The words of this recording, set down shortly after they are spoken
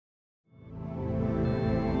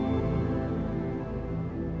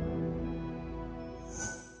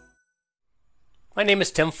My name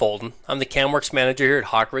is Tim Folden. I'm the CAMWorks manager here at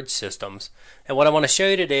Hawk Ridge Systems. And what I want to show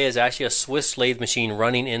you today is actually a Swiss lathe machine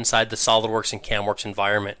running inside the SOLIDWORKS and CAMWorks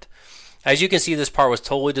environment. As you can see, this part was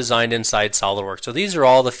totally designed inside SOLIDWORKS. So these are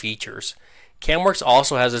all the features. CAMWorks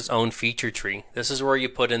also has its own feature tree. This is where you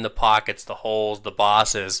put in the pockets, the holes, the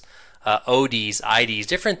bosses, ODs, IDs,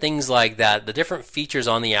 different things like that, the different features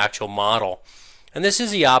on the actual model. And this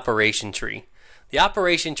is the operation tree. The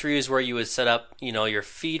operation tree is where you would set up, your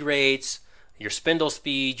feed rates, your spindle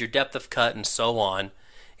speed, your depth of cut, and so on.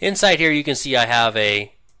 Inside here you can see I have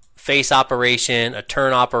a face operation, a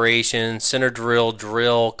turn operation, center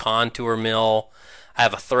drill, contour mill. I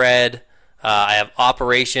have a thread. I have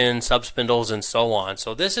operation, subspindles, and so on.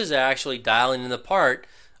 So this is actually dialing in the part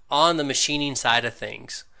on the machining side of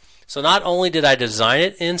things. So not only did I design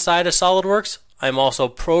it inside of SOLIDWORKS, I'm also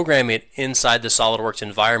programming it inside the SOLIDWORKS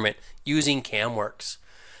environment using CAMWorks.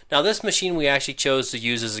 Now this machine we actually chose to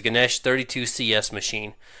use is a Ganesh 32CS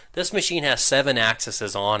machine. This machine has 7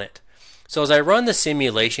 axes on it. So as I run the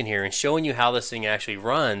simulation here and showing you how this thing actually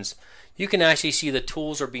runs, you can actually see the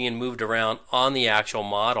tools are being moved around on the actual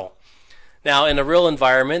model. Now in a real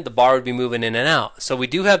environment, the bar would be moving in and out. So we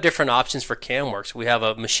do have different options for CAMWorks. We have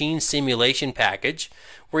a machine simulation package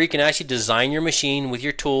where you can actually design your machine with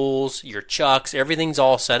your tools, your chucks, everything's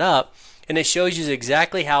all set up, and it shows you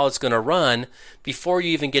exactly how it's going to run before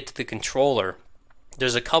you even get to the controller.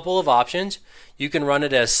 There's a couple of options. You can run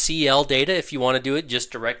it as CL data if you want to do it just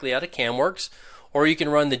directly out of CAMWorks, or you can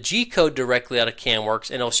run the G code directly out of CAMWorks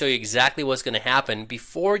and it'll show you exactly what's going to happen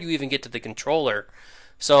before you even get to the controller.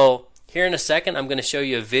 So here in a second I'm going to show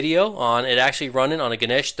you a video on it actually running on a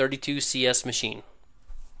Ganesh 32CS machine.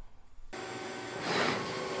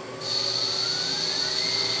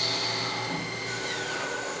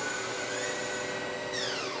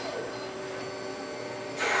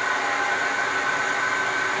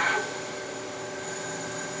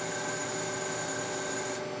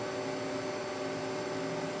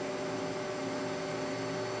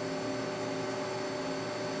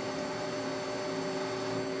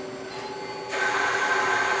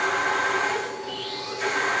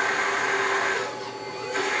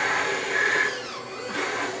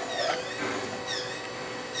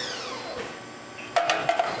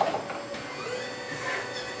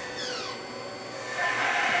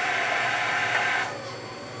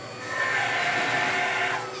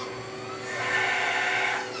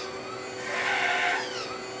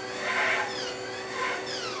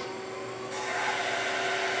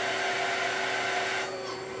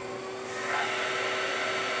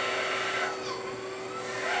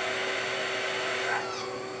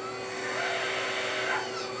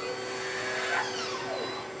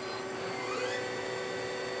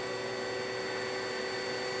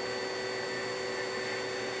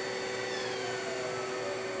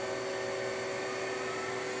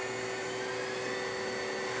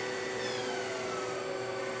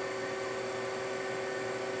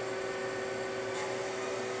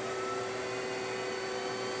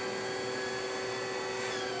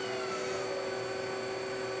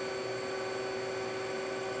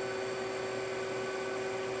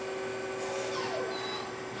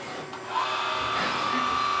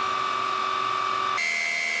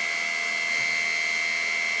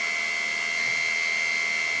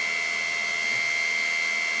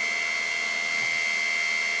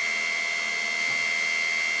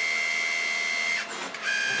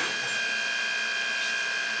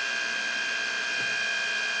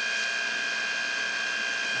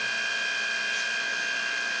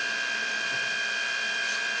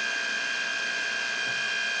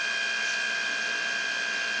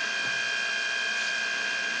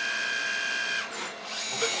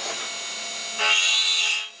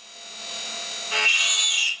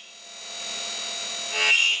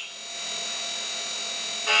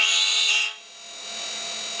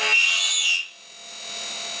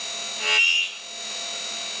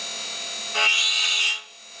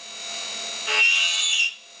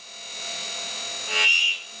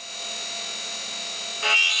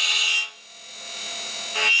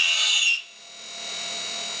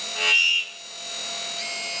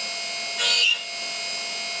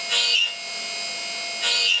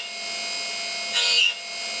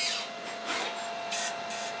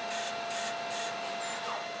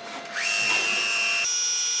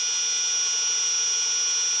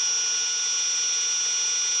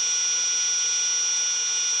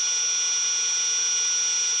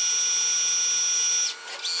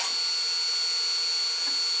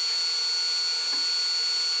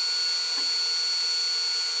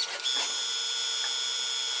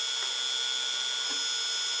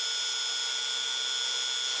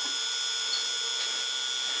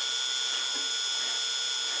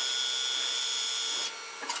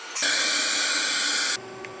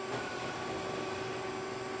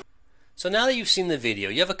 So now that you've seen the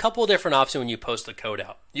video, you have a couple of different options when you post the code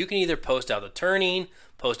out. You can either post out the turning,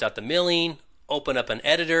 post out the milling, open up an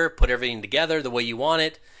editor, put everything together the way you want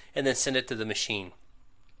it, and then send it to the machine.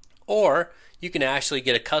 Or you can actually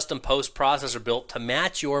get a custom post processor built to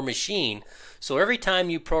match your machine. So every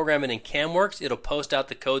time you program it in CAMWorks, it'll post out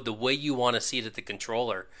the code the way you want to see it at the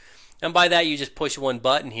controller. And by that, you just push one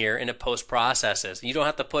button here and it post processes. You don't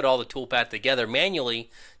have to put all the toolpath together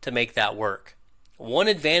manually to make that work. One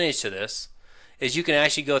advantage to this is you can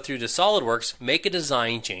actually go through to SOLIDWORKS, make a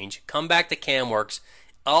design change, come back to CAMWorks,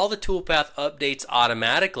 all the toolpath updates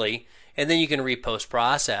automatically, and then you can repost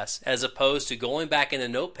process, as opposed to going back into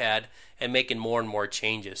Notepad and making more and more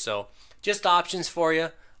changes. So just options for you.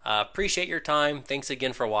 Appreciate your time. Thanks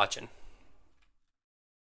again for watching.